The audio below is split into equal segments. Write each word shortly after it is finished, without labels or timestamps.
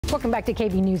Welcome back to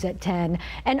KVUE News at 10.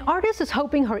 An artist is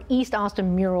hoping her East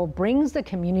Austin mural brings the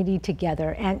community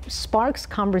together and sparks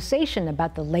conversation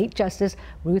about the late Justice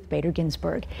Ruth Bader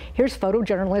Ginsburg. Here's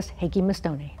photojournalist Heikki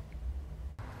Mastone.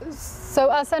 So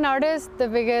as an artist, the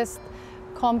biggest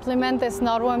compliment is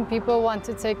not when people want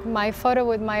to take my photo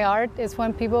with my art, it's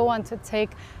when people want to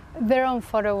take their own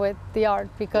photo with the art.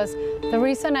 Because the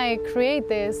reason I create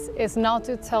this is not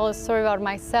to tell a story about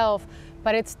myself,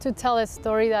 but it's to tell a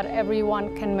story that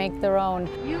everyone can make their own.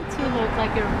 You two look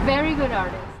like you're a very good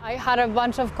artist. I had a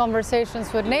bunch of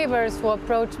conversations with neighbors who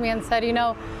approached me and said, you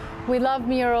know, we love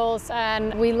murals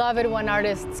and we love it when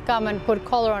artists come and put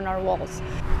color on our walls.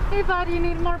 Hey bud, you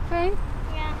need more paint?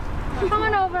 Yeah. Come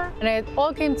on over. And it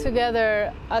all came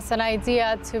together as an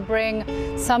idea to bring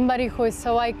somebody who is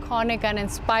so iconic and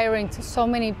inspiring to so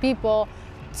many people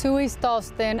to East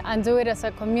Austin and do it as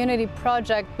a community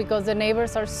project because the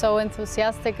neighbors are so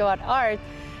enthusiastic about art.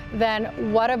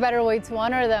 Then what a better way to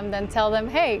honor them than tell them,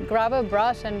 hey, grab a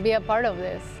brush and be a part of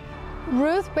this.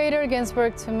 Ruth Bader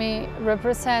Ginsburg to me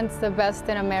represents the best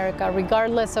in America,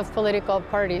 regardless of political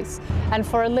parties. And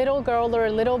for a little girl or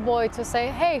a little boy to say,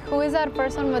 hey, who is that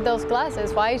person with those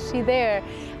glasses? Why is she there?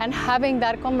 And having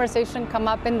that conversation come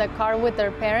up in the car with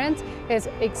their parents is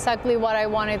exactly what I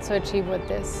wanted to achieve with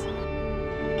this.